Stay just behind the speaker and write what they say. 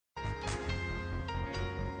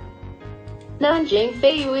NanJing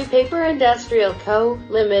Feiyue Paper Industrial Co.,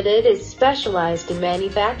 Limited is specialized in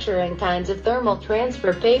manufacturing kinds of thermal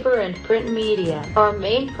transfer paper and print media. Our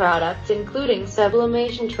main products including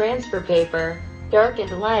sublimation transfer paper, dark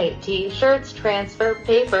and light t-shirts transfer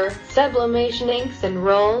paper, sublimation inks and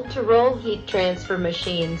roll-to-roll heat transfer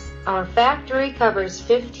machines. Our factory covers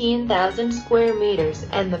 15,000 square meters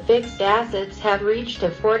and the fixed assets have reached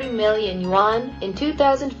to 40 million yuan in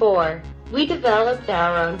 2004. We developed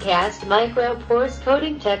our own cast micro-pores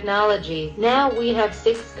coating technology. Now we have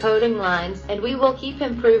 6 coating lines, and we will keep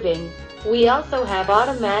improving. We also have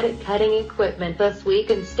automatic cutting equipment, thus we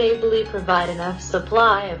can stably provide enough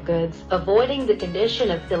supply of goods, avoiding the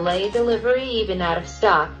condition of delayed delivery even out of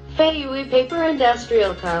stock. Feiyue Paper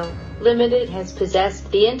Industrial Co. Limited has possessed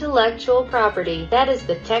the intellectual property, that is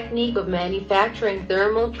the technique of manufacturing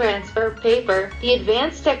thermal transfer paper, the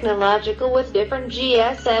advanced technological with different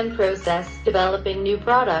GSM process, developing new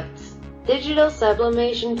products. Digital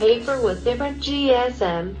sublimation paper with different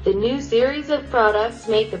GSM. The new series of products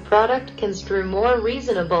make the product construe more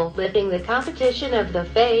reasonable, lifting the competition of the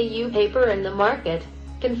Feiyue paper in the market.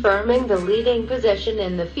 Confirming the leading position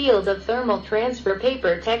in the field of thermal transfer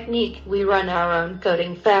paper technique, we run our own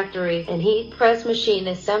coating factory and heat press machine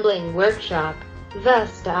assembling workshop.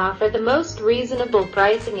 Thus, to offer the most reasonable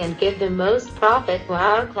pricing and give the most profit to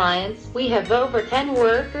our clients, we have over 10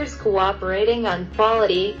 workers cooperating on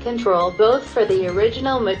quality control both for the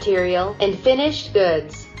original material and finished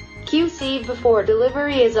goods. QC before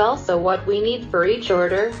delivery is also what we need for each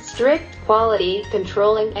order. Strict quality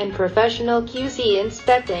controlling and professional QC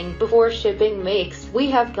inspecting before shipping makes we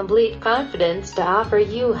have complete confidence to offer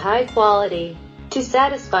you high quality. To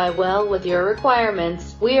satisfy well with your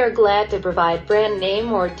requirements, we are glad to provide brand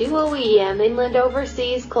name or dual OEM inland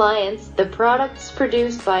overseas clients. The products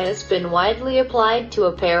produced by us been widely applied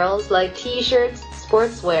to apparels like t-shirts,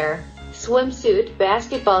 sportswear, swimsuit,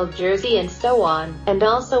 basketball jersey and so on, and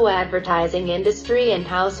also advertising industry and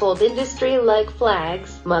household industry like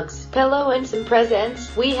flags, mugs, pillow and some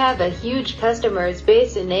presents. We have a huge customers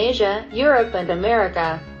base in Asia, Europe and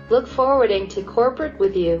America. Look forwarding to corporate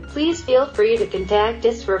with you. Please feel free to contact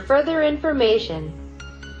us for further information.